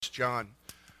John.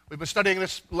 We've been studying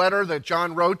this letter that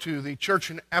John wrote to the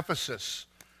church in Ephesus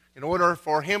in order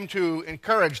for him to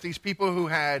encourage these people who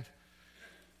had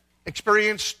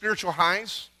experienced spiritual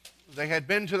highs. They had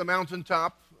been to the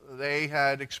mountaintop. They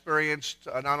had experienced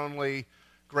not only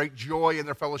great joy in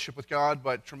their fellowship with God,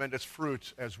 but tremendous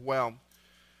fruit as well.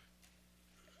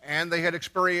 And they had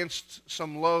experienced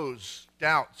some lows,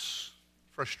 doubts,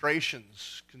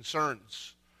 frustrations,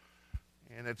 concerns.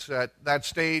 And it's at that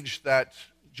stage that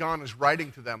John is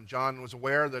writing to them. John was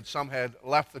aware that some had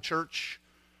left the church.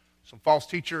 Some false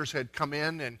teachers had come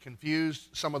in and confused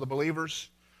some of the believers.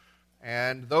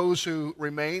 And those who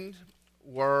remained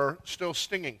were still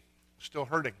stinging, still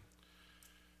hurting.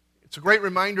 It's a great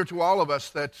reminder to all of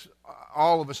us that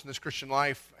all of us in this Christian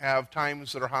life have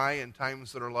times that are high and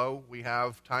times that are low. We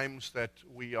have times that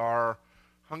we are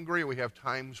hungry. We have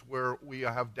times where we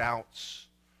have doubts.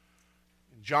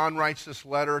 And John writes this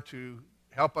letter to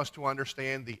help us to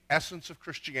understand the essence of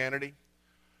Christianity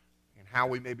and how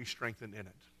we may be strengthened in it.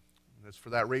 And it's for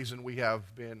that reason we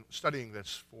have been studying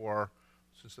this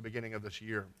since the beginning of this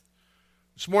year.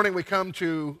 This morning we come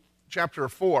to chapter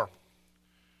 4.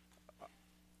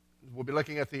 We'll be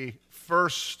looking at the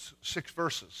first 6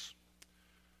 verses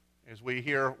as we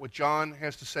hear what John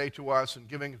has to say to us and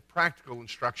giving practical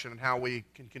instruction on how we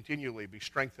can continually be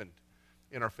strengthened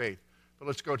in our faith. But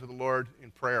let's go to the Lord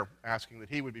in prayer, asking that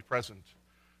He would be present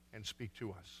and speak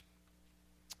to us.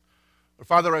 But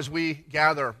Father, as we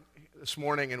gather this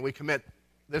morning and we commit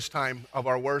this time of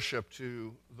our worship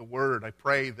to the Word, I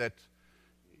pray that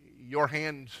Your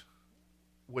hand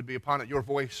would be upon it, Your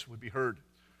voice would be heard,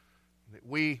 that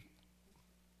we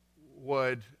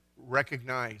would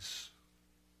recognize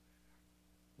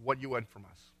what You want from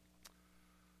us.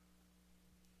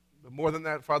 But more than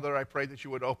that, Father, I pray that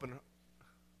You would open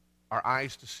our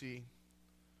eyes to see,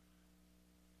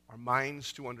 our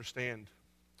minds to understand,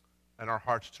 and our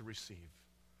hearts to receive.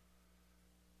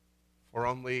 For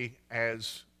only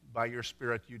as by Your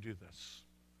Spirit You do this,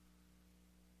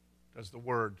 does the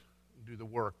Word do the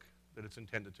work that it's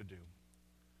intended to do.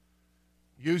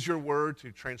 Use Your Word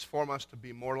to transform us to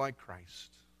be more like Christ.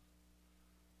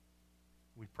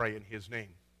 We pray in His name.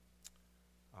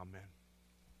 Amen.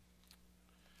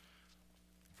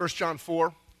 1 John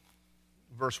 4,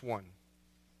 verse 1.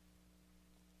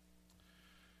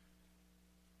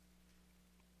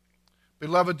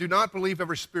 Beloved, do not believe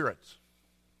every spirit,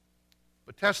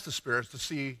 but test the spirits to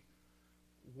see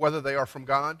whether they are from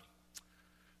God.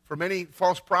 For many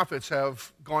false prophets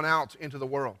have gone out into the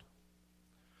world.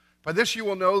 By this you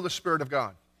will know the Spirit of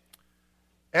God.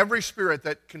 Every spirit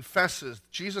that confesses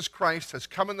Jesus Christ has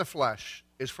come in the flesh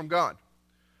is from God.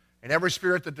 And every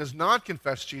spirit that does not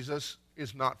confess Jesus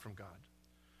is not from God.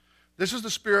 This is the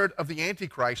spirit of the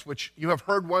Antichrist, which you have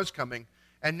heard was coming,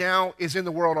 and now is in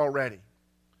the world already.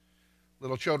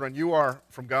 Little children, you are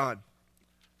from God,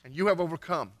 and you have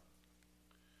overcome.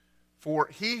 For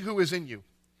he who is in you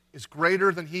is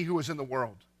greater than he who is in the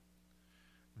world.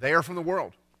 They are from the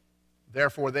world.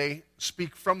 Therefore, they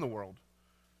speak from the world,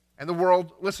 and the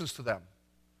world listens to them.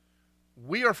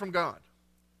 We are from God.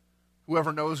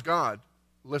 Whoever knows God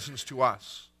listens to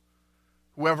us.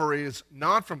 Whoever is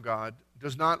not from God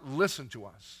does not listen to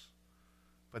us.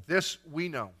 But this we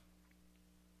know,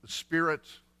 the spirit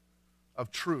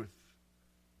of truth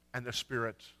and the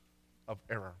spirit of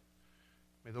error.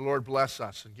 May the Lord bless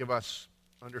us and give us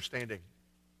understanding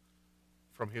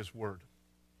from His Word.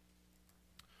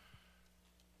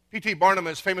 P.T. Barnum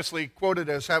is famously quoted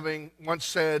as having once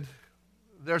said,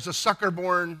 "There's a sucker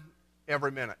born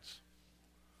every minute."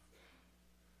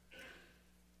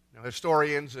 Now,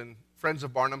 historians and friends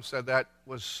of Barnum said that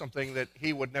was something that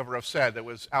he would never have said, that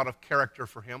was out of character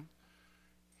for him.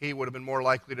 He would have been more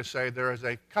likely to say, "There is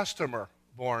a customer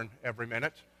born every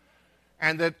minute,"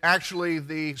 and that actually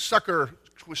the sucker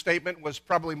statement was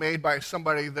probably made by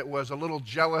somebody that was a little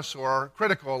jealous or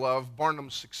critical of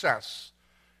Barnum's success.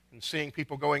 And seeing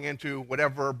people going into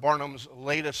whatever Barnum's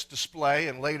latest display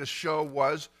and latest show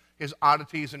was, his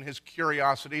oddities and his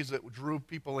curiosities that drew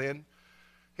people in.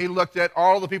 He looked at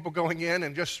all the people going in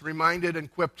and just reminded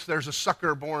and quipped, "There's a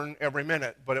sucker born every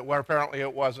minute," but apparently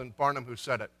it wasn't Barnum who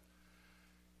said it.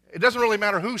 It doesn't really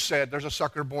matter who said there's a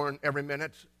sucker born every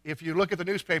minute. If you look at the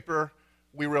newspaper,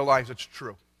 we realize it's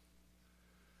true.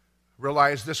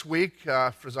 Realized this week,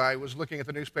 as I was looking at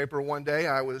the newspaper one day,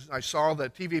 I saw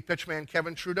that TV pitchman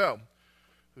Kevin Trudeau,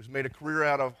 who's made a career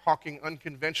out of hawking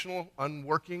unconventional,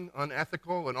 unworking,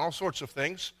 unethical, and all sorts of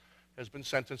things, has been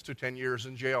sentenced to 10 years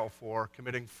in jail for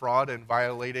committing fraud and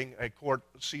violating a court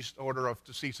order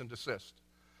to cease and desist.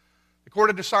 The court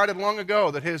had decided long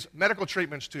ago that his medical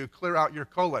treatments to clear out your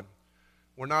colon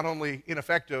were not only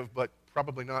ineffective, but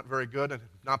probably not very good and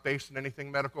not based on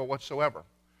anything medical whatsoever.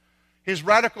 His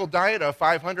radical diet of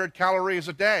 500 calories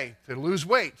a day to lose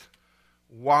weight,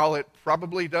 while it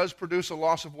probably does produce a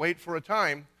loss of weight for a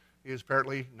time, is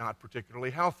apparently not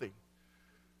particularly healthy.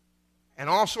 And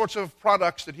all sorts of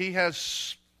products that he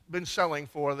has been selling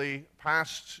for the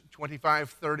past 25,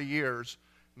 30 years,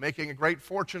 making a great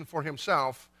fortune for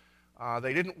himself,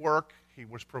 they didn't work.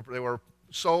 They were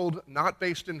sold not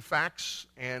based in facts,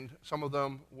 and some of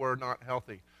them were not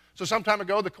healthy. So some time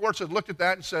ago, the courts had looked at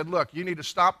that and said, look, you need to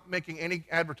stop making any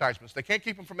advertisements. They can't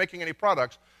keep him from making any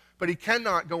products, but he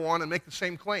cannot go on and make the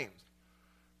same claims.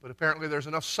 But apparently there's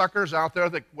enough suckers out there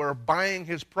that were buying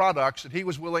his products that he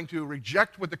was willing to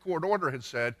reject what the court order had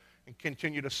said and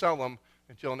continue to sell them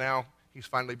until now he's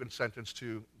finally been sentenced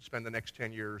to spend the next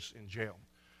 10 years in jail.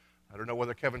 I don't know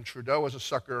whether Kevin Trudeau is a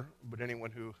sucker, but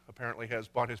anyone who apparently has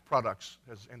bought his products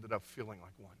has ended up feeling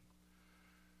like one.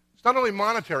 It's not only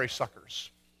monetary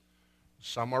suckers.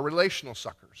 Some are relational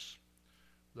suckers.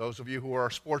 Those of you who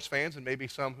are sports fans, and maybe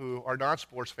some who are not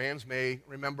sports fans, may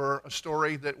remember a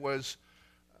story that was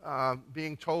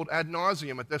being told ad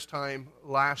nauseum at this time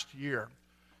last year.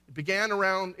 It began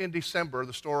around in December.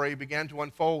 The story began to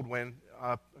unfold when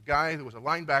a guy who was a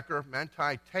linebacker,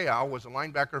 Manti Te'o, was a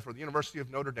linebacker for the University of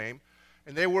Notre Dame,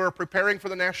 and they were preparing for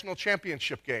the national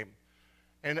championship game.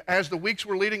 And as the weeks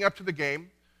were leading up to the game,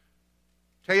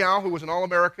 Te'o, who was an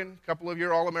All-American,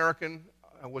 couple-of-year All-American,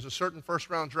 was a certain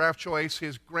first-round draft choice.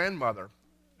 His grandmother,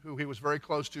 who he was very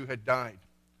close to, had died.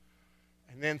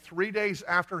 And then 3 days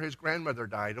after his grandmother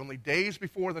died, only days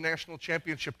before the national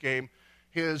championship game,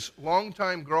 his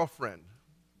longtime girlfriend,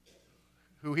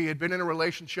 who he had been in a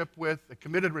relationship with, a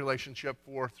committed relationship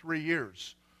for 3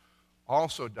 years,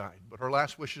 also died. But her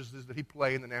last wishes is that he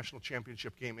play in the national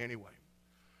championship game anyway.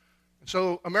 And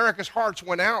so America's hearts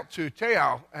went out to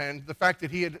Te'o, and the fact that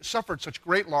he had suffered such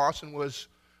great loss and was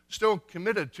still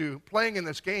committed to playing in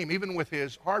this game, even with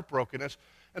his heartbrokenness.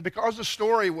 And because the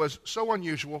story was so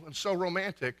unusual and so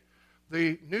romantic,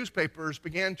 the newspapers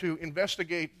began to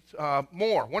investigate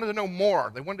more, wanted to know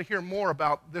more. They wanted to hear more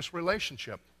about this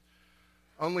relationship,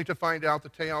 only to find out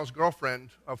that Te'o's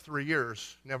girlfriend of 3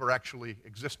 years never actually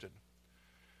existed.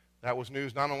 That was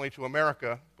news not only to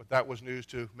America, but that was news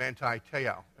to Manti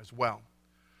Te'o as well.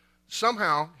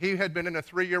 Somehow, he had been in a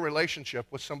 3-year relationship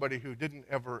with somebody who didn't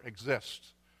ever exist.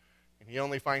 And he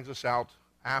only finds this out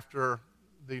after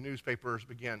the newspapers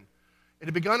begin. It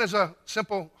had begun as a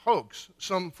simple hoax.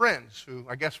 Some friends, who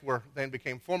I guess then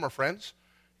became former friends,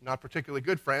 not particularly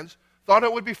good friends, thought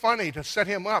it would be funny to set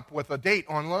him up with a date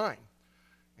online.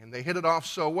 And they hit it off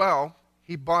so well,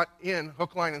 he bought in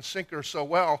hook, line, and sinker so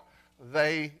well,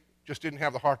 they just didn't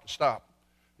have the heart to stop.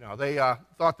 Now, they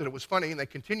thought that it was funny, and they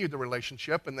continued the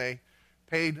relationship, and they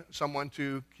paid someone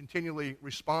to continually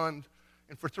respond.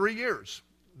 And for 3 years,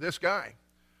 this guy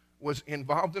was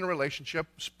involved in a relationship,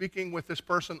 speaking with this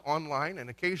person online and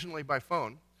occasionally by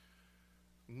phone,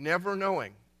 never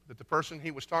knowing that the person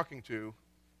he was talking to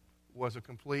was a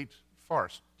complete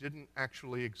farce, didn't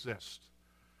actually exist.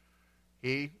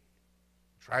 He,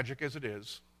 tragic as it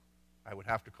is, I would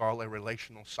have to call a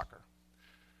relational sucker.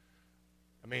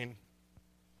 I mean,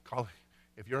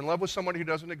 if you're in love with somebody who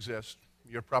doesn't exist,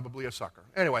 you're probably a sucker.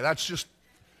 Anyway, that's just,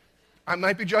 I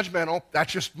might be judgmental.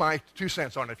 That's just my 2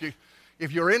 cents on it.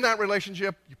 If you're in that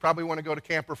relationship, you probably want to go to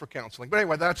Camper for counseling. But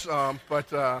anyway, that's,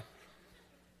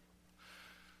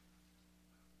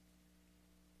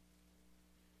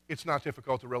 it's not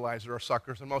difficult to realize there are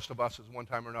suckers, and most of us, at one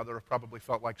time or another, have probably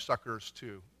felt like suckers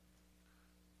too.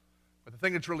 But the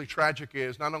thing that's really tragic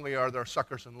is not only are there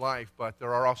suckers in life, but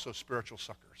there are also spiritual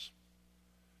suckers.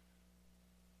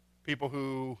 People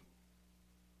who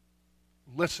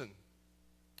listen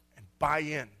and buy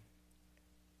in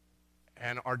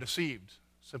and are deceived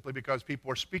simply because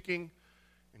people are speaking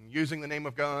and using the name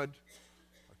of God,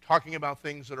 or talking about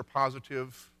things that are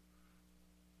positive,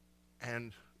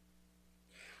 and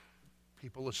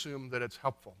people assume that it's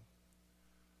helpful,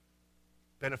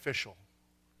 beneficial,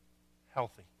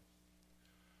 healthy.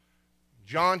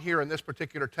 John here in this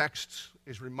particular text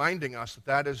is reminding us that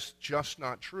that is just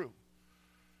not true.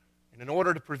 And in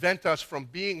order to prevent us from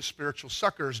being spiritual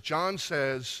suckers, John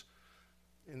says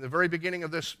in the very beginning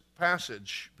of this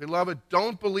passage, beloved,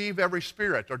 don't believe every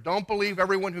spirit, or don't believe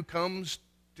everyone who comes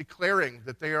declaring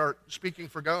that they are speaking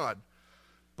for God,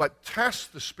 but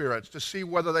test the spirits to see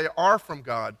whether they are from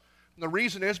God. And the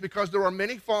reason is because there are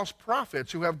many false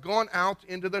prophets who have gone out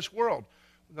into this world.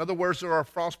 In other words, there are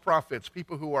false prophets,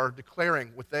 people who are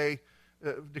declaring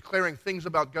declaring things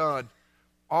about God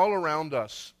all around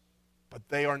us, but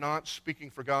they are not speaking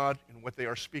for God, and what they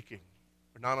are speaking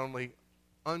are not only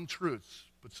untruths,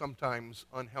 but sometimes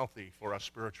unhealthy for us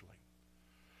spiritually.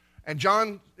 And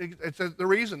John, it's the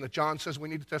reason that John says we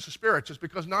need to test the spirits is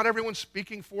because not everyone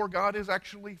speaking for God is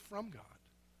actually from God.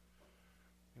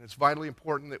 And it's vitally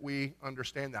important that we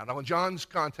understand that. Now, in John's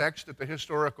context, that the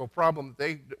historical problem that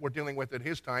they were dealing with at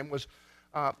his time was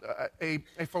a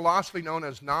philosophy known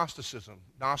as Gnosticism.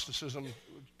 Gnosticism,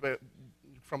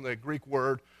 from the Greek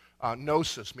word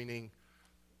gnosis, meaning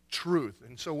truth.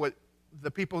 And so what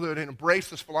the people that had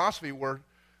embraced this philosophy were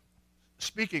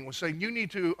speaking was saying, you need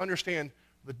to understand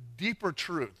the deeper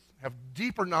truth, have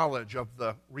deeper knowledge of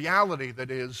the reality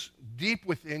that is deep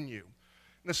within you.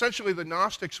 And essentially the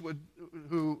Gnostics would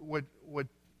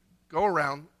go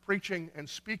around preaching and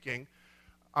speaking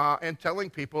and telling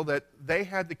people that they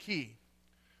had the key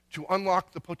to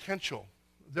unlock the potential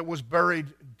that was buried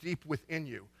deep within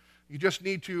you. You just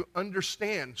need to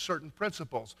understand certain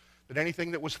principles, that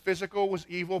anything that was physical was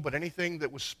evil, but anything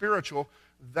that was spiritual,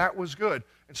 that was good.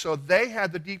 And so they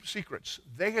had the deep secrets.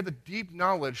 They had the deep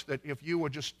knowledge that if you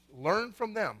would just learn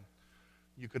from them,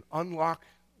 you could unlock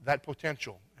that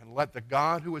potential and let the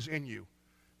God who is in you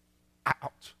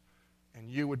out, and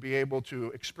you would be able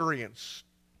to experience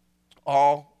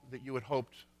all that you had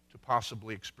hoped to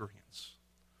possibly experience.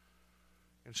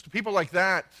 And it's to people like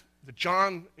that that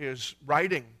John is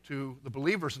writing to the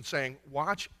believers and saying,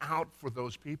 watch out for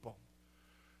those people.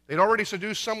 They'd already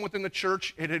seduced some within the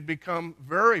church. It had become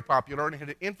very popular and it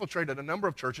had infiltrated a number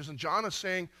of churches. And John is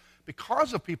saying,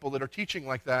 because of people that are teaching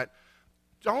like that,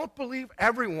 don't believe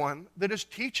everyone that is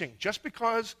teaching just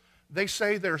because they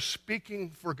say they're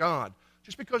speaking for God,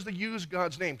 just because they use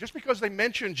God's name, just because they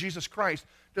mention Jesus Christ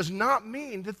does not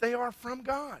mean that they are from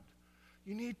God.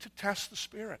 You need to test the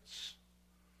spirits.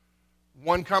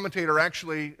 One commentator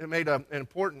actually made an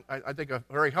important, I think a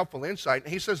very helpful insight,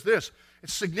 and he says this: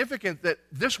 it's significant that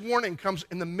this warning comes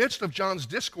in the midst of John's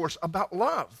discourse about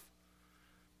love,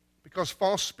 because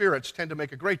false spirits tend to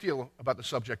make a great deal about the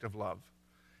subject of love.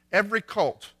 Every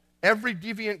cult, every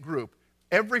deviant group,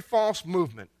 every false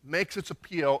movement makes its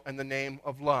appeal in the name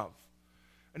of love.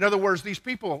 In other words, these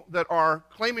people that are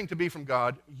claiming to be from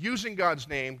God, using God's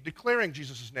name, declaring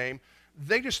Jesus' name,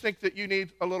 they just think that you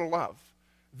need a little love.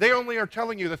 They only are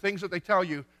telling you the things that they tell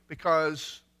you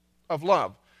because of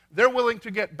love. They're willing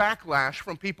to get backlash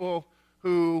from people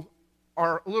who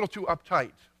are a little too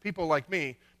uptight, people like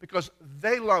me, because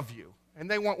they love you and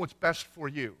they want what's best for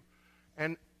you.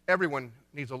 And everyone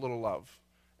needs a little love.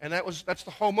 And that's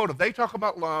the whole motive. They talk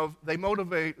about love. They're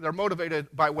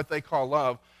motivated by what they call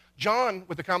love. John,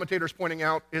 what the commentator is pointing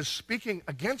out, is speaking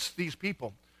against these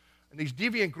people and these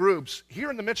deviant groups here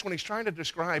in the midst when he's trying to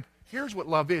describe, here's what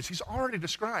love is. He's already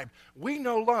described. We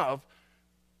know love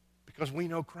because we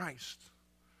know Christ.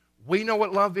 We know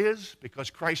what love is because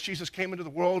Christ Jesus came into the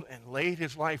world and laid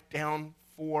his life down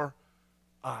for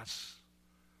us.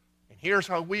 And here's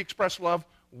how we express love.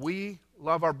 We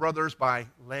love our brothers by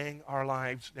laying our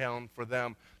lives down for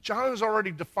them. John has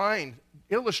already defined,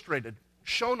 illustrated,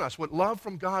 shown us what love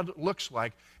from God looks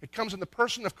like. It comes in the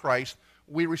person of Christ.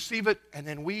 We receive it, and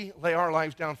then we lay our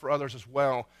lives down for others as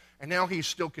well. And now he's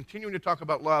still continuing to talk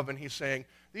about love, and he's saying,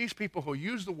 these people who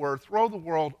use the word, throw the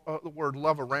word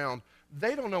love around,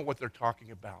 they don't know what they're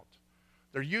talking about.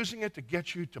 They're using it to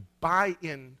get you to buy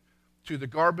in to the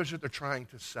garbage that they're trying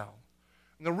to sell.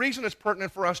 And the reason it's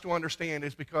pertinent for us to understand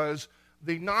is because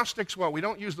the Gnostics, well, we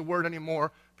don't use the word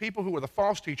anymore, people who were the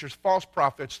false teachers, false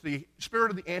prophets, the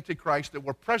spirit of the Antichrist that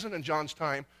were present in John's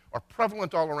time are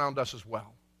prevalent all around us as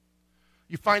well.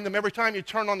 You find them every time you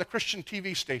turn on the Christian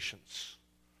TV stations.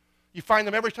 You find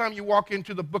them every time you walk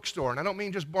into the bookstore, and I don't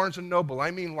mean just Barnes & Noble,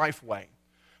 I mean Lifeway.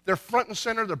 They're front and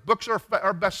center, their books are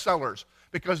bestsellers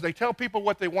because they tell people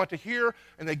what they want to hear,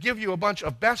 and they give you a bunch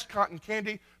of best cotton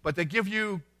candy, but they give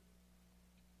you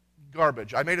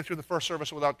garbage. I made it through the first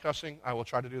service without cussing. I will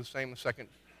try to do the same in the second.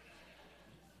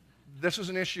 This is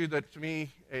an issue that, to me,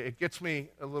 it gets me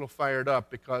a little fired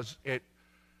up because it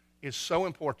is so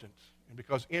important. And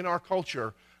because in our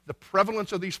culture, the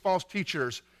prevalence of these false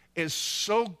teachers is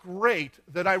so great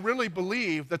that I really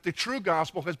believe that the true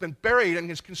gospel has been buried and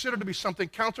is considered to be something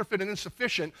counterfeit and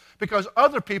insufficient because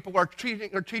other people are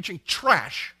teaching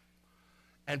trash.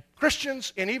 And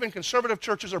Christians and even conservative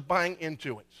churches are buying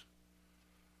into it.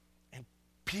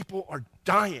 People are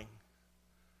dying,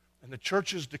 and the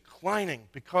church is declining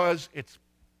because it's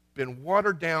been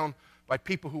watered down by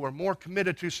people who are more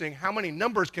committed to saying how many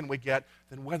numbers can we get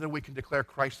than whether we can declare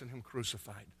Christ and him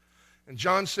crucified. And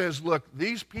John says, look,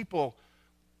 these people,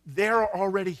 they're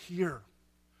already here.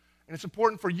 And it's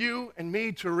important for you and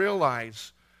me to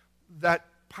realize that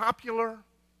popular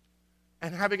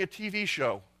and having a TV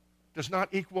show does not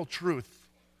equal truth.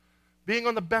 Being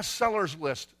on the bestsellers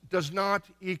list does not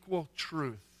equal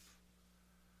truth.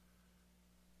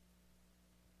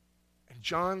 And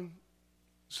John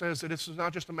says that this is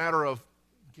not just a matter of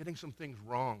getting some things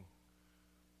wrong.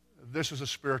 This is a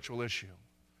spiritual issue.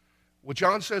 What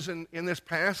John says in this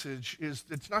passage is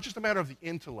that it's not just a matter of the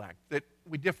intellect, that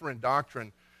we differ in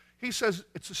doctrine. He says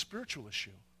it's a spiritual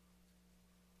issue.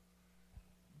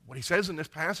 What he says in this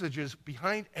passage is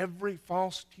behind every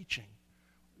false teaching,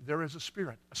 there is a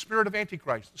spirit of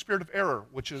Antichrist, the spirit of error,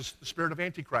 which is the spirit of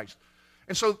Antichrist.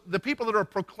 And so the people that are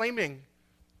proclaiming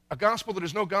a gospel that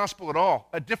is no gospel at all,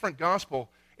 a different gospel,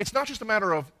 it's not just a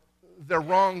matter of they're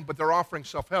wrong, but they're offering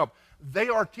self-help. They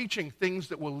are teaching things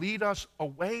that will lead us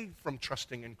away from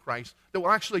trusting in Christ, that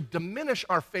will actually diminish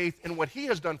our faith in what he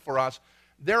has done for us.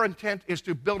 Their intent is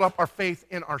to build up our faith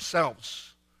in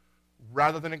ourselves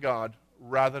rather than in God,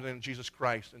 rather than in Jesus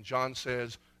Christ. And John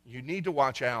says, you need to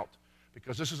watch out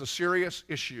because this is a serious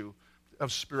issue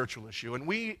of spiritual issue. And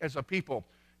we as a people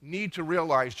need to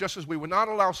realize, just as we would not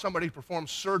allow somebody to perform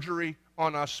surgery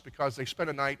on us because they spent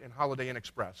a night in Holiday Inn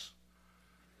Express,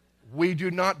 we do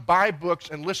not buy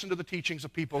books and listen to the teachings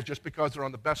of people just because they're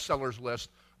on the bestsellers list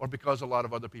or because a lot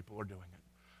of other people are doing it.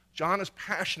 John is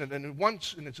passionate, and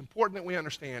it's important that we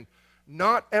understand,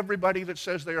 not everybody that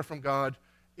says they are from God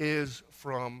is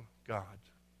from God.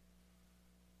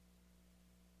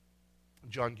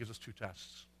 John gives us two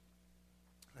tests.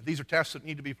 And these are tests that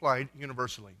need to be applied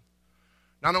universally.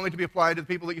 Not only to be applied to the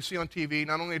people that you see on TV,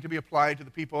 not only to be applied to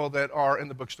the people that are in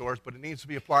the bookstores, but it needs to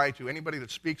be applied to anybody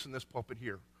that speaks in this pulpit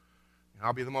here.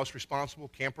 I'll be the most responsible,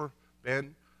 Camper,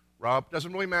 Ben, Rob,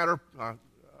 doesn't really matter,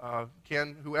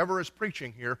 Ken, whoever is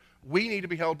preaching here, we need to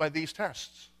be held by these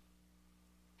tests.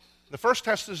 The first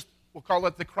test is, we'll call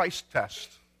it the Christ test.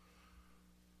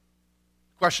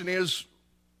 The question is,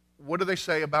 what do they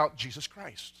say about Jesus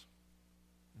Christ?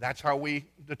 That's how we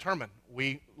determine.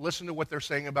 We listen to what they're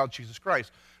saying about Jesus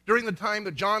Christ. During the time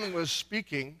that John was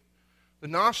speaking, the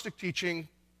Gnostic teaching,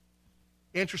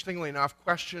 interestingly enough,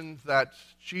 questioned that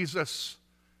Jesus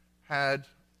had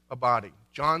a body.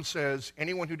 John says,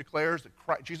 anyone who declares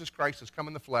that Jesus Christ has come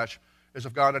in the flesh is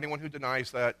of God. Anyone who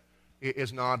denies that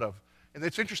is not of. And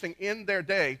it's interesting, in their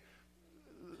day,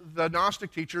 the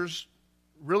Gnostic teachers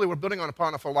really were building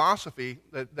upon a philosophy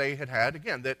that they had,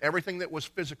 again, that everything that was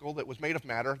physical, that was made of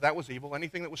matter, that was evil.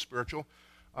 Anything that was spiritual,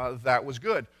 that was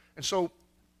good. And so,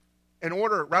 in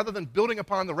order, rather than building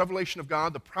upon the revelation of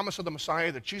God, the promise of the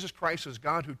Messiah, that Jesus Christ is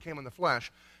God who came in the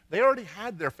flesh, they already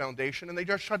had their foundation, and they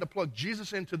just tried to plug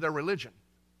Jesus into their religion.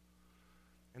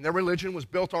 And their religion was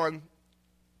built on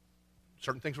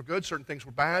certain things were good, certain things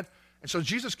were bad. And so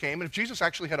Jesus came, and if Jesus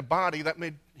actually had a body, that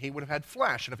meant he would have had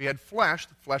flesh. And if he had flesh,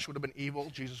 the flesh would have been evil,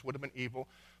 Jesus would have been evil.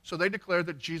 So they declared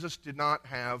that Jesus did not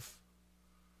have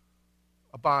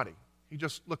a body. He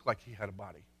just looked like he had a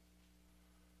body.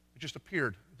 It just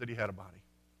appeared that he had a body.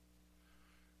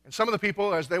 And some of the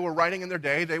people, as they were writing in their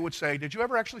day, they would say, did you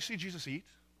ever actually see Jesus eat?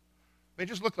 It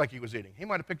just looked like he was eating. He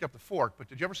might have picked up the fork, but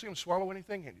did you ever see him swallow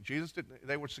anything? Jesus didn't.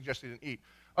 They would suggest he didn't eat.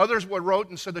 Others wrote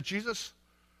and said that Jesus,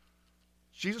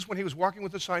 when he was walking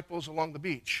with disciples along the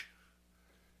beach,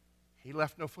 he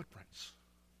left no footprints.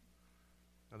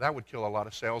 Now that would kill a lot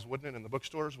of sales, wouldn't it, in the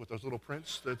bookstores with those little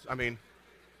prints?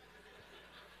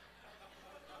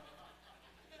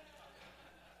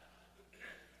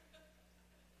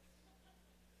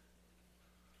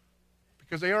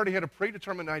 Because they already had a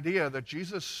predetermined idea that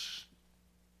Jesus,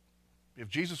 if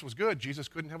Jesus was good, Jesus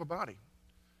couldn't have a body.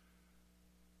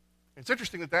 It's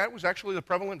interesting that that was actually the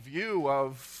prevalent view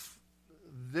of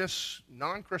this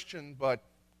non-Christian but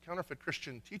counterfeit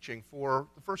Christian teaching for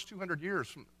the first 200 years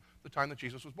from the time that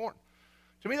Jesus was born.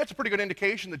 To me, that's a pretty good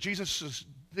indication that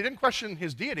they didn't question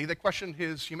his deity, they questioned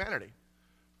his humanity.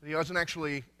 He wasn't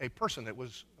actually a person, it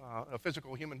was a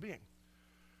physical human being.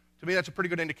 To me, that's a pretty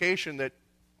good indication that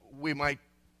we might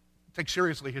take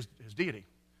seriously his deity.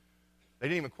 They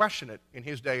didn't even question it in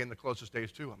his day and the closest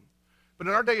days to him. But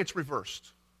in our day, it's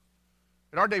reversed.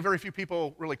 In our day, very few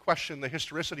people really question the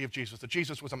historicity of Jesus, that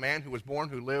Jesus was a man who was born,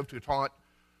 who lived, who taught,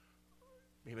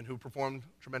 even who performed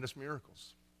tremendous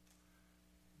miracles.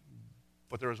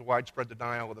 But there is a widespread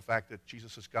denial of the fact that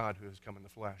Jesus is God who has come in the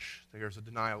flesh. There is a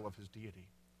denial of his deity.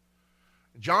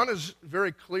 John is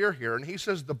very clear here, and he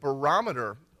says the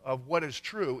barometer of what is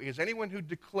true is anyone who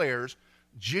declares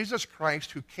Jesus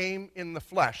Christ who came in the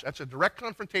flesh. That's a direct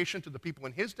confrontation to the people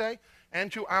in his day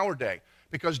and to our day.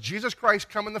 Because Jesus Christ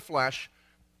come in the flesh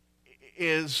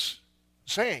is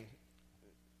saying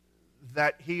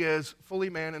that he is fully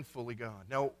man and fully God.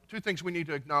 Now, two things we need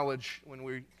to acknowledge when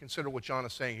we consider what John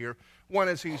is saying here. One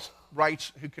is he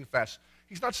writes who confess.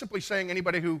 He's not simply saying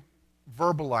anybody who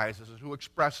verbalizes it, who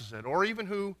expresses it, or even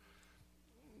who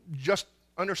just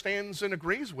understands and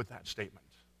agrees with that statement.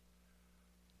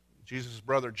 Jesus'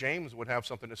 brother James would have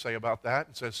something to say about that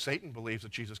and says Satan believes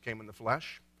that Jesus came in the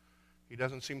flesh. He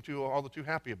doesn't seem all too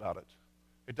happy about it.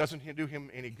 It doesn't do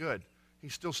him any good. He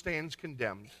still stands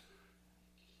condemned.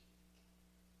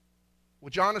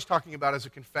 What John is talking about as a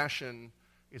confession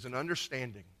is an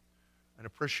understanding, an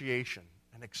appreciation,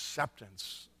 an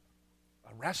acceptance,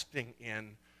 a resting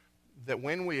in that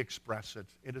when we express it,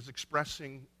 it is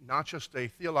expressing not just a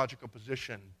theological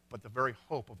position, but the very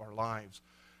hope of our lives.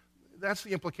 That's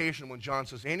the implication when John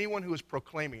says anyone who is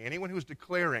proclaiming, anyone who is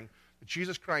declaring that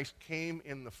Jesus Christ came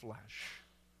in the flesh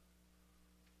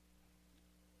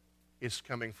is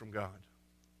coming from God.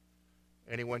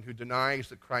 Anyone who denies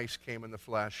that Christ came in the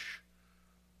flesh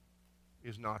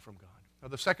is not from God. Now,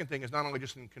 the second thing is not only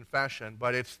just in confession,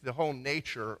 but it's the whole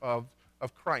nature of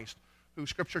Christ, who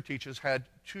Scripture teaches had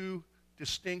two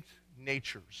distinct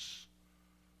natures.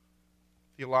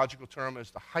 Theological term is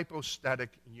the hypostatic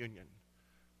union.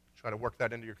 Try to work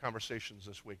that into your conversations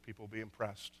this week. People will be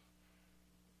impressed.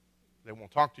 They won't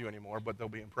talk to you anymore, but they'll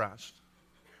be impressed.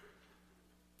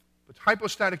 But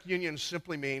hypostatic union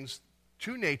simply means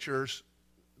two natures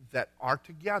that are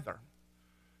together.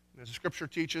 And as the Scripture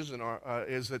teaches,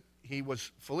 is that he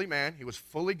was fully man, he was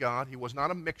fully God. He was not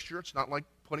a mixture. It's not like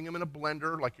putting him in a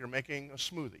blender like you're making a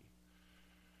smoothie.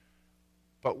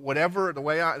 But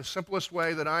the simplest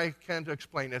way that I can to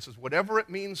explain this is whatever it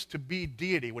means to be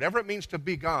deity, whatever it means to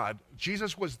be God,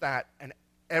 Jesus was that in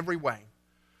every way.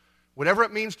 Whatever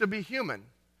it means to be human,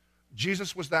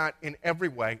 Jesus was that in every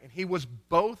way. And he was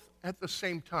both at the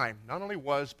same time. Not only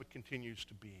was, but continues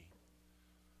to be.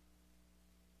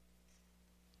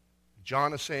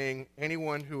 John is saying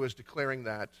anyone who is declaring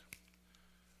that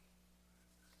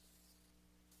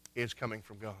is coming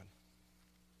from God.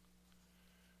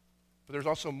 But there's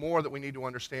also more that we need to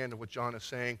understand of what John is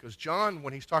saying, because John,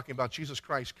 when he's talking about Jesus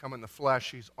Christ come in the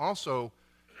flesh, he's also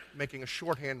making a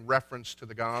shorthand reference to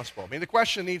the gospel. I mean, the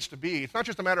question needs to be, it's not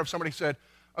just a matter of somebody said,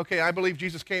 okay, I believe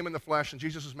Jesus came in the flesh, and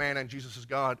Jesus is man, and Jesus is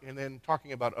God, and then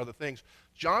talking about other things.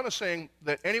 John is saying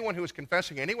that anyone who is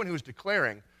confessing, anyone who is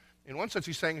declaring, in one sense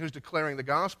he's saying who's declaring the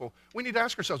gospel, we need to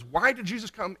ask ourselves, why did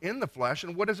Jesus come in the flesh,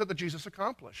 and what is it that Jesus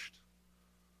accomplished?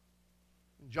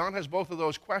 John has both of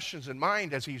those questions in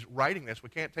mind as he's writing this. We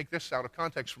can't take this out of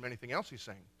context from anything else he's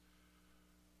saying.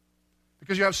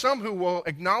 Because you have some who will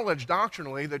acknowledge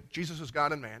doctrinally that Jesus is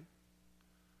God and man.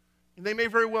 And they may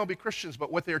very well be Christians,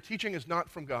 but what they're teaching is not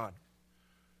from God.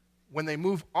 When they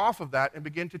move off of that and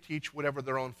begin to teach whatever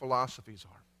their own philosophies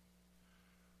are.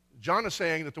 John is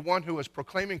saying that the one who is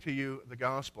proclaiming to you the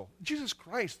gospel, Jesus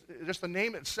Christ, just the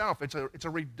name itself, it's a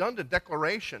redundant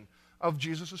declaration of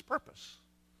Jesus' purpose.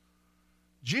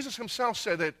 Jesus himself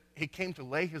said that he came to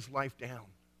lay his life down.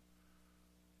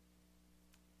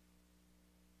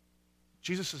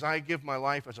 Jesus says, I give my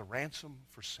life as a ransom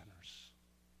for sinners.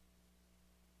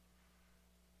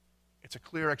 It's a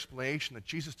clear explanation that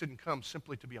Jesus didn't come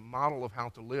simply to be a model of how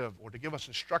to live or to give us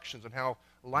instructions on how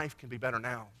life can be better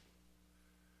now.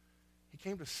 He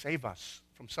came to save us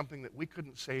from something that we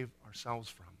couldn't save ourselves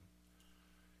from.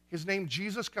 His name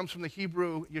Jesus comes from the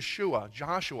Hebrew Yeshua,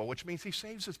 Joshua, which means he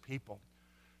saves his people.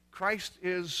 Christ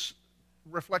is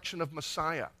a reflection of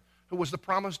Messiah, who was the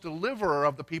promised deliverer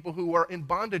of the people who were in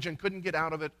bondage and couldn't get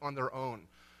out of it on their own.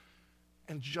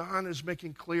 And John is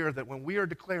making clear that when we are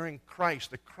declaring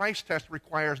Christ, the Christ test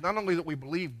requires not only that we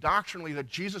believe doctrinally that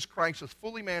Jesus Christ is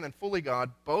fully man and fully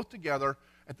God, both together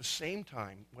at the same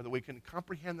time, whether we can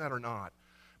comprehend that or not,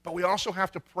 but we also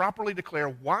have to properly declare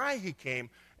why he came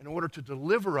in order to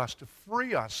deliver us, to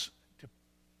free us, to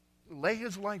lay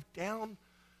his life down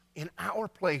in our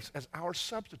place as our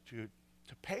substitute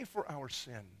to pay for our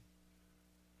sin.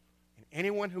 And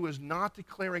anyone who is not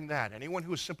declaring that, anyone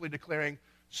who is simply declaring,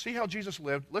 see how Jesus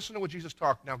lived, listen to what Jesus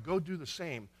talked, now go do the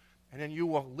same, and then you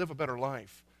will live a better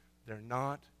life, they're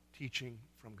not teaching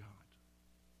from God.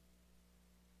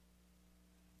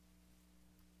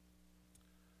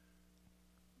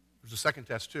 There's a second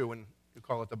test too, and you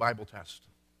call it the Bible test.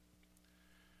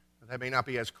 That may not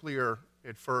be as clear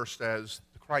at first as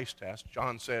the Christ test.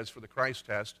 John says for the Christ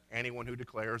test, anyone who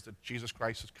declares that Jesus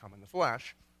Christ has come in the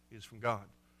flesh is from God.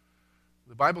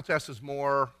 The Bible test is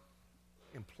more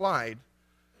implied,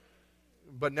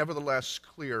 but nevertheless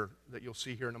clear, that you'll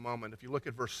see here in a moment. If you look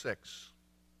at verse 6.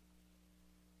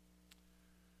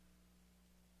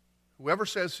 Whoever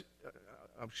says,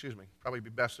 probably be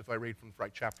best if I read from the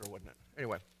right chapter, wouldn't it?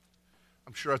 Anyway,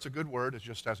 I'm sure it's a good word. It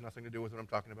just has nothing to do with what I'm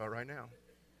talking about right now.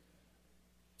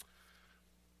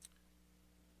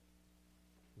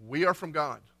 We are from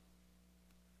God.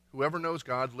 Whoever knows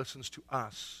God listens to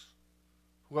us.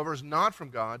 Whoever is not from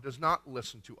God does not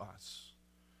listen to us.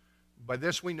 By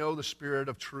this we know the spirit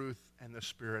of truth and the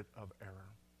spirit of error.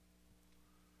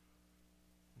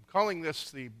 I'm calling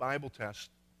this the Bible test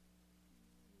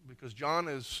because John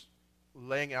is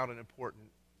laying out an important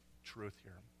truth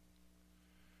here.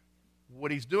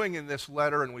 What he's doing in this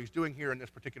letter and what he's doing here in this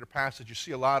particular passage, you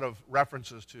see a lot of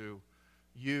references to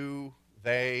you,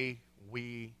 they,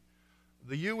 we.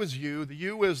 The you is you. The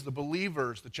you is the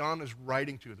believers that John is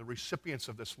writing to, the recipients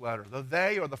of this letter. The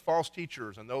they are the false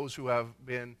teachers and those who have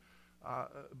have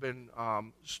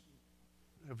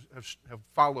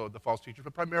followed the false teachers,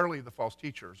 but primarily the false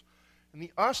teachers. And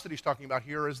the us that he's talking about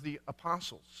here is the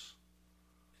apostles,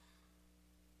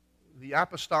 the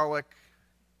apostolic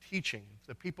teaching,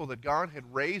 the people that God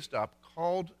had raised up,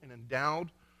 called and endowed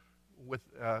with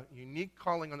a unique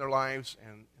calling on their lives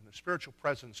and the spiritual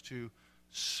presence to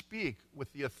speak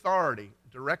with the authority,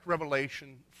 direct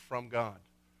revelation from God.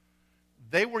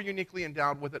 They were uniquely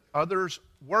endowed with it. Others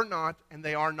were not, and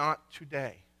they are not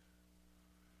today.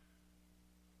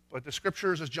 But the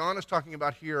scriptures, as John is talking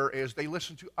about here, is they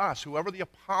listen to us, whoever the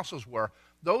apostles were.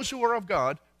 Those who are of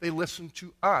God, they listen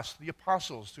to us, the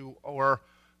apostles, who are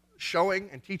showing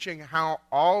and teaching how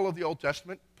all of the Old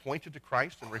Testament pointed to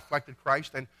Christ and reflected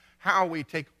Christ, and how we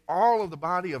take all of the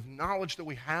body of knowledge that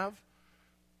we have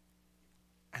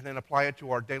and then apply it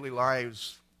to our daily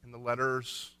lives in the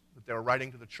letters that they were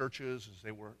writing to the churches as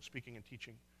they were speaking and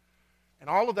teaching. And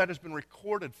all of that has been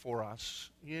recorded for us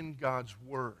in God's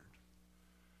Word.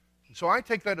 And so I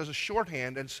take that as a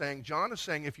shorthand and saying, John is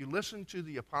saying, if you listen to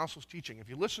the apostles' teaching, if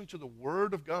you listen to the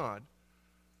Word of God,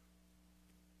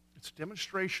 it's a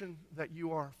demonstration that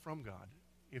you are from God.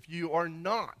 If you are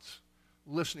not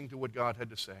listening to what God had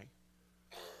to say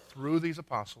through these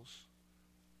apostles,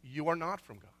 you are not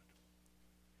from God.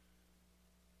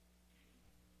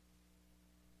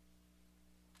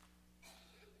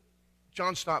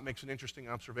 John Stott makes an interesting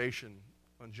observation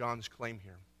on John's claim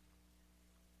here.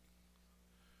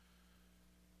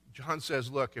 John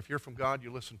says, look, if you're from God,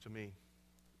 you listen to me,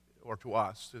 or to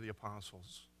us, to the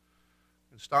apostles.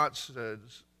 And Stott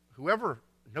says, whoever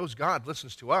knows God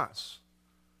listens to us.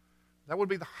 That would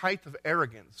be the height of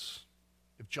arrogance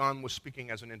if John was speaking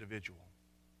as an individual.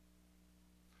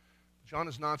 John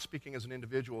is not speaking as an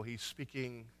individual. He's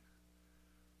speaking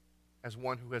as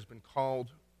one who has been called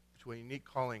to a unique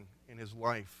calling in his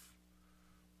life,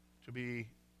 to be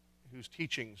whose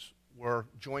teachings were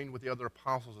joined with the other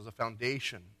apostles as a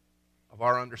foundation of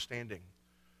our understanding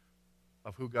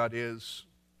of who God is,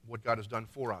 what God has done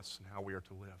for us, and how we are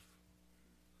to live.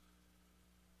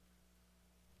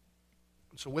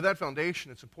 And so with that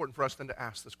foundation, it's important for us then to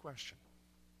ask this question.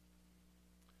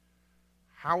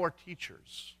 How are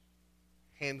teachers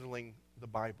handling the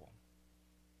Bible?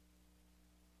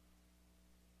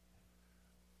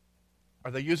 Are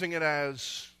they using it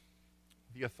as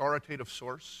the authoritative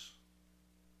source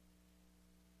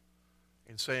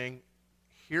and saying,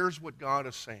 here's what God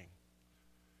is saying,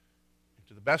 and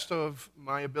to the best of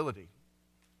my ability,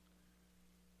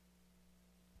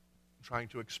 trying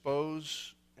to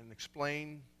expose and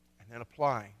explain and then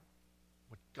apply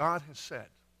what God has said?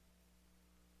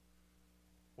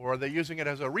 Or are they using it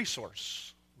as a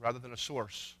resource rather than a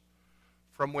source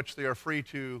from which they are free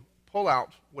to pull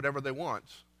out whatever they want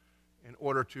in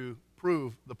order to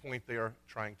prove the point they are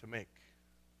trying to make?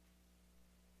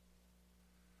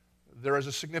 There is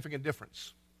a significant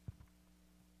difference.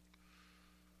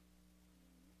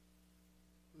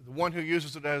 The one who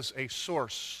uses it as a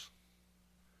source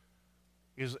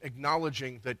is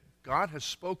acknowledging that God has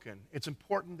spoken. It's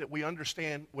important that we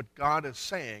understand what God is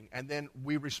saying, and then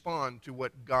we respond to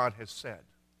what God has said.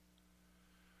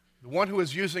 The one who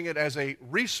is using it as a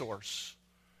resource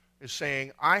is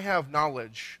saying, I have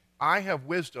knowledge, I have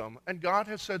wisdom, and God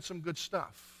has said some good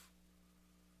stuff.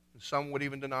 And some would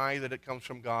even deny that it comes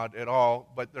from God at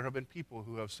all, but there have been people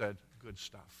who have said good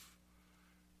stuff.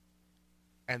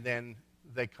 And then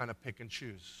they kind of pick and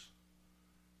choose,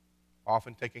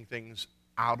 often taking things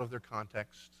out of their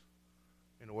context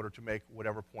in order to make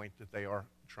whatever point that they are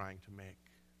trying to make.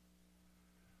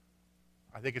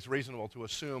 I think it's reasonable to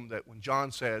assume that when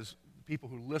John says people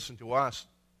who listen to us,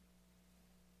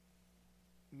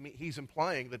 he's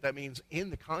implying that that means in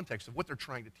the context of what they're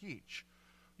trying to teach.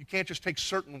 You can't just take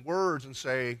certain words and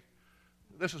say,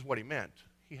 this is what he meant.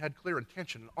 He had clear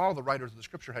intention, and all the writers of the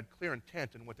Scripture had clear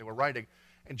intent in what they were writing.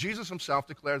 And Jesus himself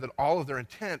declared that all of their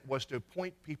intent was to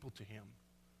point people to him.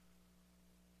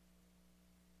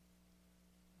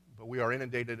 But we are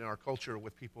inundated in our culture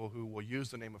with people who will use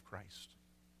the name of Christ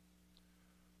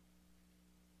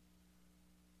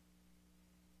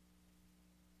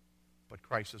But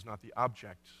Christ is not the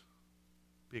object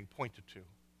being pointed to.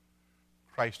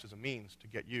 Christ is a means to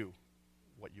get you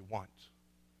what you want.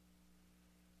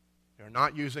 They're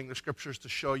not using the Scriptures to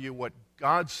show you what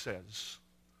God says.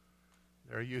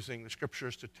 They're using the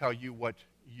Scriptures to tell you what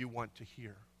you want to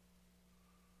hear.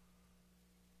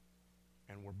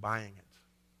 And we're buying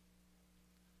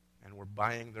it. And we're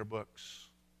buying their books.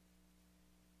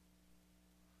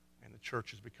 And the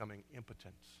church is becoming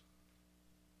impotent.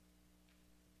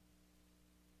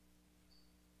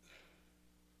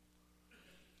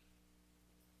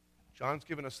 John's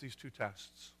given us these two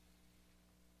tests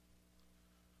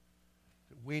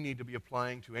that we need to be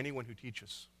applying to anyone who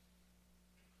teaches.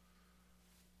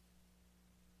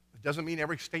 It doesn't mean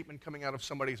every statement coming out of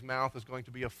somebody's mouth is going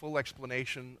to be a full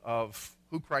explanation of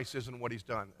who Christ is and what he's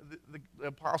done. The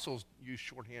apostles use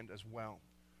shorthand as well.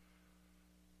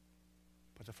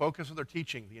 But the focus of their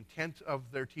teaching, the intent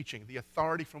of their teaching, the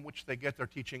authority from which they get their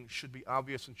teaching should be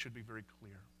obvious and should be very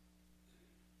clear.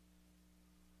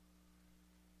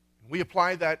 We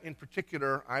apply that in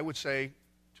particular, I would say,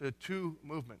 to two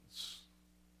movements.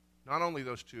 Not only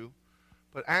those two,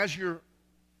 but as you're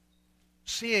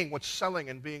seeing what's selling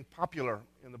and being popular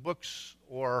in the books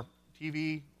or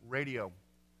TV, radio,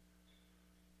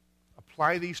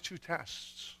 apply these two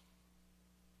tests.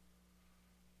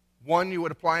 One, you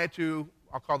would apply it to,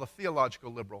 I'll call the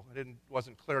theological liberal. It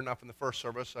wasn't clear enough in the first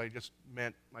service. I just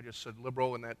said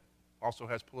liberal, and that also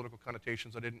has political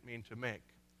connotations I didn't mean to make.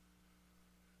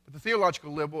 But the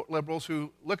theological liberals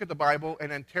who look at the Bible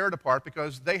and then tear it apart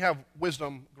because they have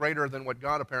wisdom greater than what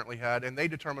God apparently had, and they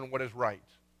determine what is right.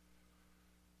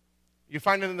 You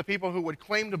find it in the people who would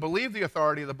claim to believe the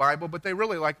authority of the Bible, but they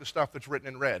really like the stuff that's written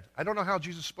in red. I don't know how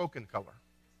Jesus spoke in color.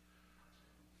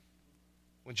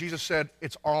 When Jesus said,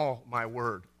 "It's all my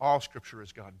word, all Scripture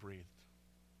is God-breathed."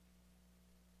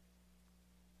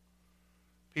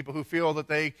 People who feel that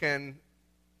they can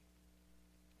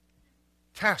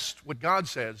test what God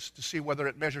says to see whether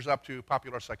it measures up to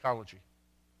popular psychology,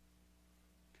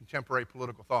 contemporary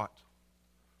political thought,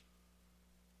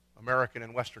 American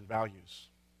and Western values,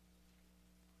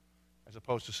 as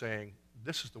opposed to saying,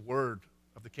 this is the word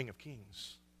of the King of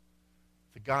Kings,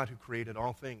 the God who created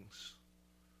all things.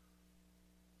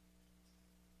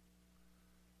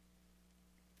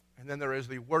 And then there is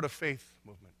the word of faith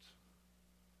movement,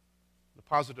 the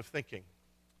positive thinking,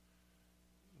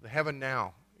 the heaven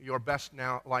now, your best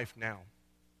now, life now.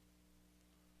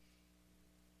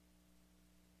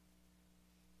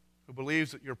 Who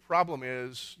believes that your problem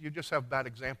is you just have bad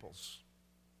examples.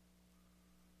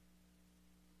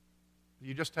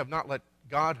 You just have not let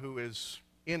God, who is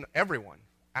in everyone,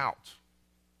 out.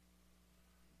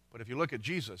 But if you look at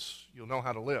Jesus, you'll know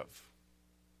how to live.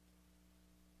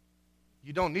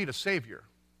 You don't need a Savior.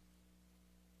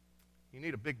 You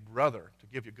need a big brother to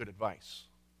give you good advice.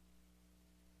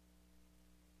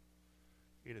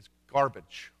 It is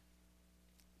garbage.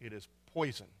 It is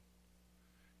poison.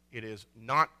 It is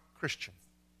not Christian.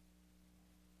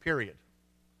 Period.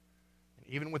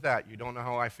 And even with that, you don't know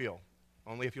how I feel.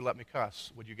 Only if you let me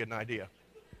cuss would you get an idea.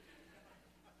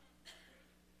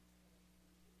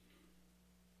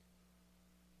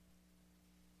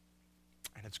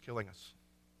 And it's killing us.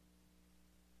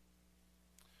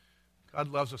 God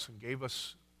loves us and gave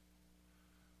us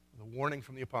the warning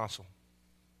from the apostle.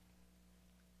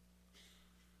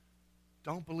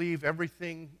 Don't believe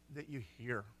everything that you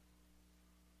hear.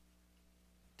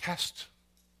 Test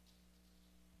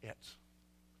it.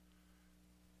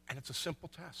 And it's a simple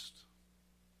test.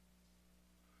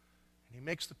 And he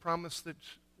makes the promise that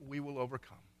we will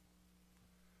overcome.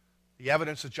 The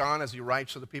evidence that John, as he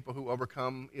writes to the people who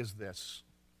overcome, is this.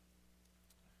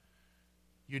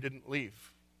 You didn't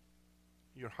leave.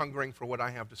 You're hungering for what I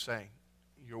have to say.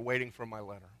 You're waiting for my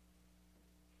letter.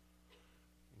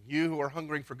 You who are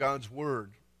hungering for God's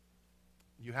word,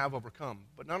 you have overcome.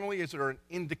 But not only is there an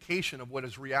indication of what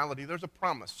is reality, there's a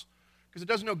promise. Because it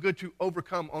does no good to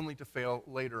overcome only to fail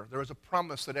later. There is a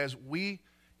promise that as we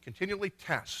continually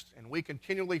test and we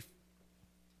continually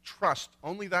trust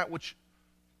only that which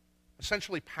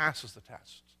essentially passes the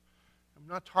test. I'm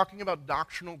not talking about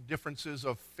doctrinal differences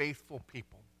of faithful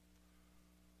people.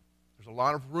 There's a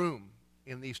lot of room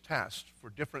in these tests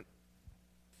for different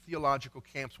theological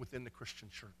camps within the Christian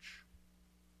church.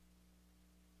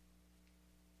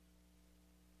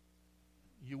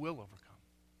 You will overcome.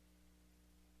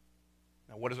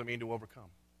 Now, what does it mean to overcome?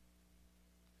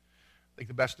 I think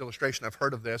the best illustration I've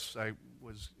heard of this, it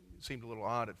seemed a little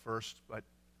odd at first, but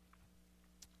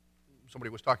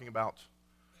somebody was talking about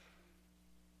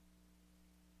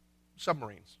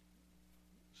submarines.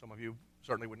 Some of you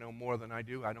certainly would know more than I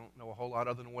do. I don't know a whole lot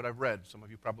other than what I've read. Some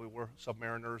of you probably were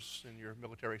submariners in your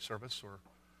military service or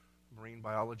marine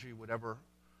biology, whatever.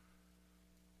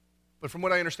 But from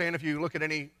what I understand, if you look at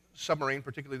any submarine,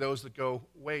 particularly those that go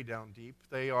way down deep,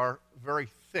 they are very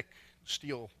thick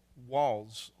steel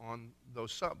walls on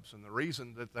those subs. And the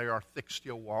reason that they are thick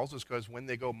steel walls is because when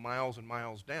they go miles and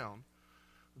miles down,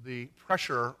 the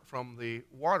pressure from the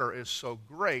water is so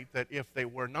great that if they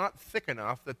were not thick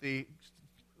enough, that the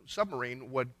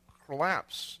submarine would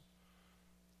collapse,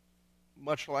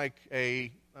 much like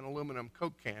an aluminum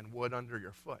Coke can would under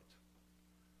your foot.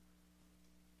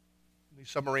 These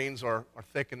submarines are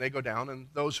thick and they go down, and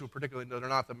those who particularly, they're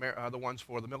not the ones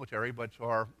for the military, but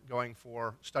are going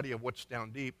for study of what's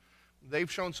down deep, they've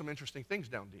shown some interesting things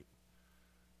down deep.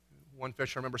 One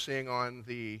fish I remember seeing on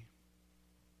the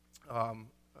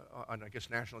on, I guess,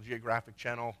 National Geographic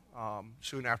Channel,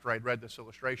 soon after I'd read this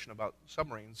illustration about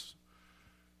submarines,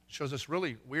 shows this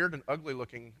really weird and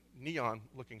ugly-looking,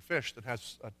 neon-looking fish that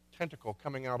has a tentacle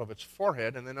coming out of its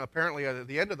forehead, and then apparently at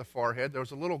the end of the forehead,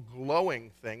 there's a little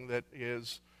glowing thing that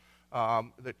is,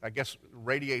 that I guess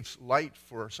radiates light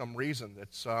for some reason.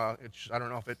 It's I don't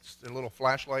know if it's a little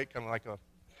flashlight, kind of like a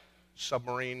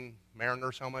submarine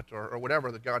mariner's helmet or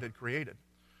whatever that God had created.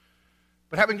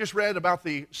 But having just read about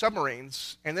the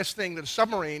submarines, and this thing that a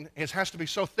submarine has to be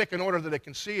so thick in order that it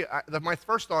can see, that my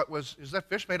first thought was, is that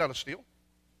fish made out of steel?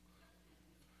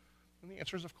 And the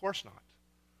answer is, of course not.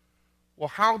 Well,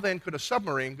 how then could a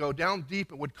submarine go down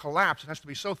deep and would collapse? It has to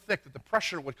be so thick that the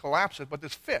pressure would collapse it, but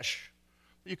this fish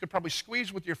that you could probably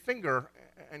squeeze with your finger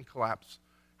and collapse,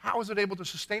 how is it able to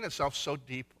sustain itself so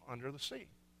deep under the sea?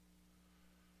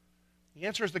 The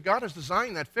answer is that God has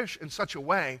designed that fish in such a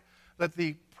way that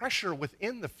the pressure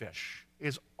within the fish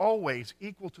is always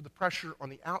equal to the pressure on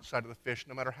the outside of the fish,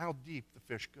 no matter how deep the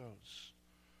fish goes.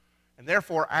 And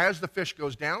therefore, as the fish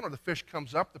goes down or the fish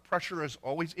comes up, the pressure is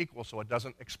always equal, so it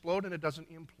doesn't explode and it doesn't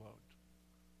implode.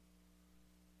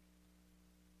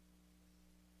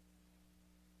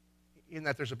 In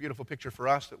that, there's a beautiful picture for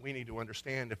us that we need to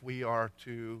understand if we are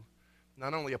to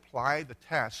not only apply the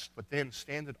test, but then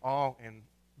stand in awe and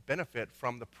benefit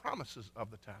from the promises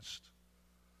of the test.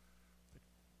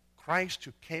 Christ,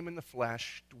 who came in the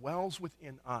flesh, dwells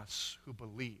within us who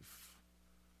believe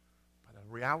by the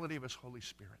reality of his Holy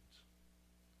Spirit.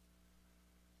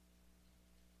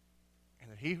 And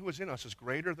that he who is in us is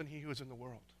greater than he who is in the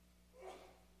world.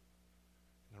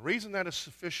 And the reason that is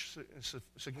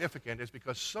significant is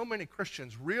because so many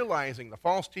Christians, realizing the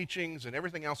false teachings and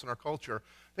everything else in our culture,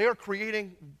 they are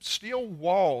creating steel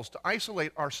walls to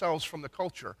isolate ourselves from the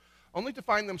culture, only to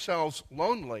find themselves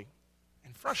lonely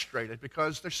and frustrated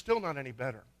because they're still not any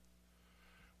better.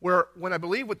 When I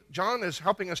believe what John is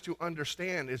helping us to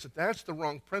understand is that that's the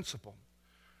wrong principle.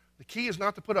 The key is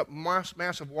not to put up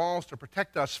massive walls to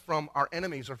protect us from our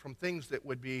enemies or from things that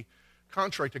would be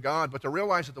contrary to God, but to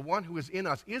realize that the one who is in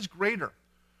us is greater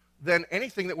than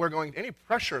anything that any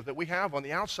pressure that we have on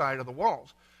the outside of the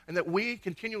walls, and that we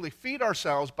continually feed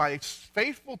ourselves by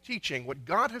faithful teaching what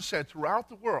God has said throughout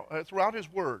the world, throughout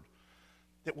his word,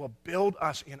 that will build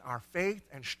us in our faith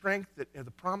and strength, that the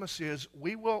promise is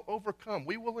we will overcome,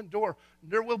 we will endure.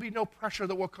 There will be no pressure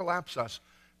that will collapse us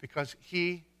because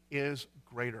he is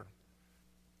greater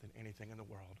than anything in the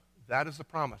world. That is the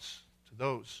promise to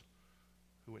those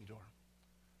who endure,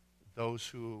 those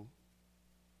who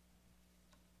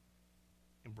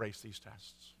embrace these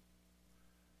tests.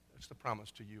 That's the promise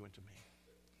to you and to me.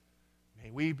 May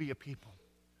we be a people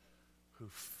who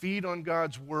feed on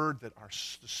God's word, that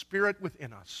the Spirit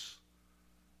within us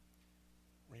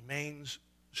remains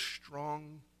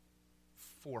strong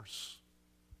force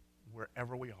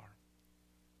wherever we are.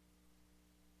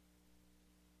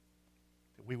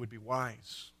 That we would be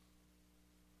wise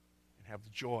and have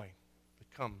the joy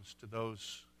that comes to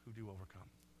those who do overcome.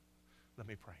 Let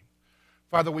me pray.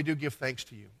 Father, we do give thanks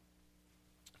to you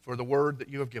for the word that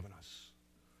you have given us,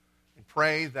 and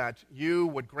pray that you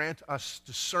would grant us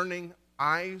discerning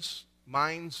eyes,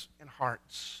 minds, and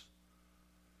hearts,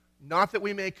 not that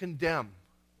we may condemn,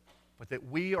 but that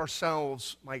we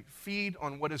ourselves might feed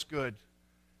on what is good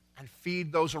and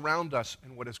feed those around us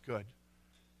in what is good,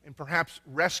 and perhaps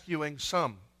rescuing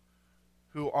some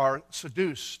who are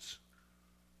seduced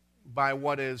by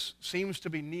what seems to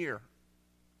be near,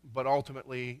 but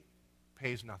ultimately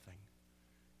pays nothing.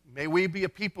 May we be a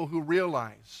people who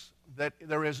realize that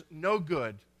there is no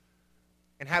good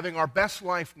in having our best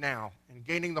life now and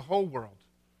gaining the whole world,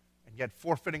 and yet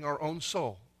forfeiting our own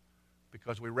soul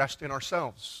because we rest in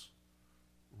ourselves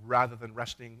rather than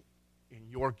resting in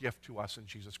your gift to us in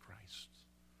Jesus Christ.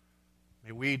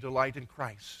 May we delight in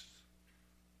Christ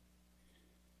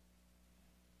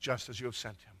just as you have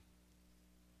sent him.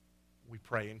 We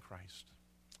pray in Christ.